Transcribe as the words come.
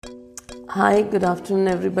Hi, good afternoon,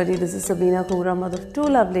 everybody. This is Sabina Kumra, mother of two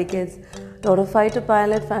lovely kids, daughter fighter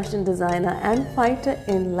pilot, fashion designer, and fighter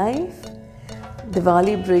in life.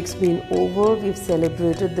 Diwali break's been over. We've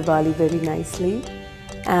celebrated Diwali very nicely,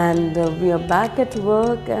 and we are back at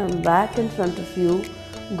work. I'm back in front of you,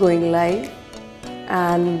 going live.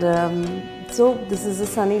 And so, this is a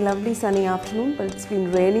sunny, lovely sunny afternoon, but it's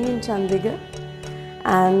been raining in Chandigarh.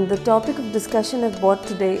 And the topic of discussion I've brought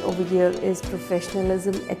today over here is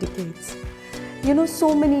professionalism etiquettes.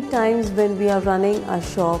 So many times when we are running our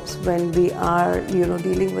shops, when we are,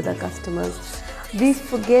 dealing with our customers, we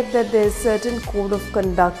forget that there's certain code of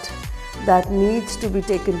conduct that needs to be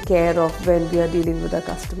taken care of when we are dealing with our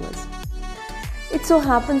customers. It so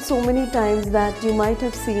happens so many times that you might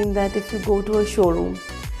have seen that if you go to a showroom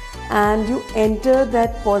and you enter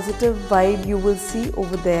that positive vibe you will see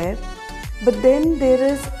over there, but then there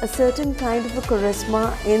is a certain kind of a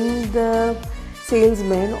charisma in the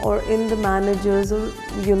salesmen or in the managers or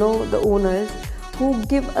the owners who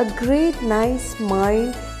give a great nice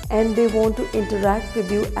smile and they want to interact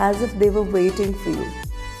with you as if they were waiting for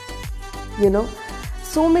you.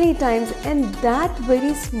 So many times, and that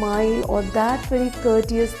very smile or that very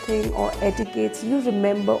courteous thing or etiquettes you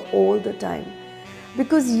remember all the time,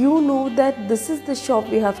 because you know that this is the shop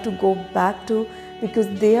we have to go back to because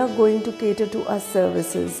they are going to cater to our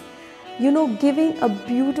services. Giving a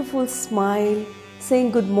beautiful smile,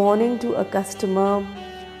 saying good morning to a customer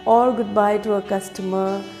or goodbye to a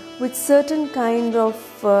customer with certain kind of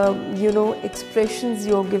expressions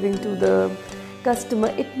you're giving to the customer,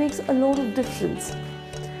 it makes a lot of difference.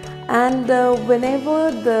 And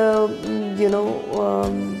whenever the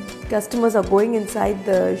customers are going inside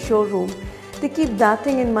the showroom, they keep that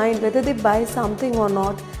thing in mind, whether they buy something or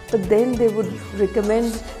not, but then they would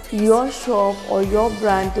recommend your shop or your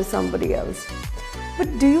brand to somebody else.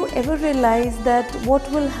 But do you ever realize that what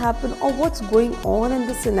will happen or what's going on in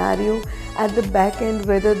the scenario at the back end,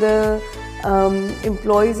 whether the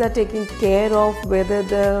employees are taken care of, whether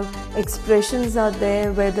the expressions are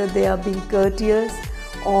there, whether they are being courteous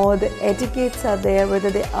or the etiquettes are there,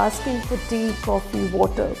 whether they're asking for tea, coffee,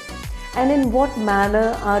 water, and in what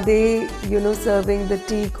manner are they serving the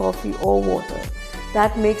tea, coffee or water.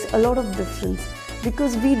 That makes a lot of difference,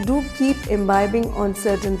 because we do keep imbibing on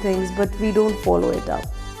certain things but we don't follow it up.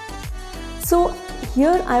 So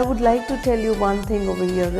here I would like to tell you one thing over here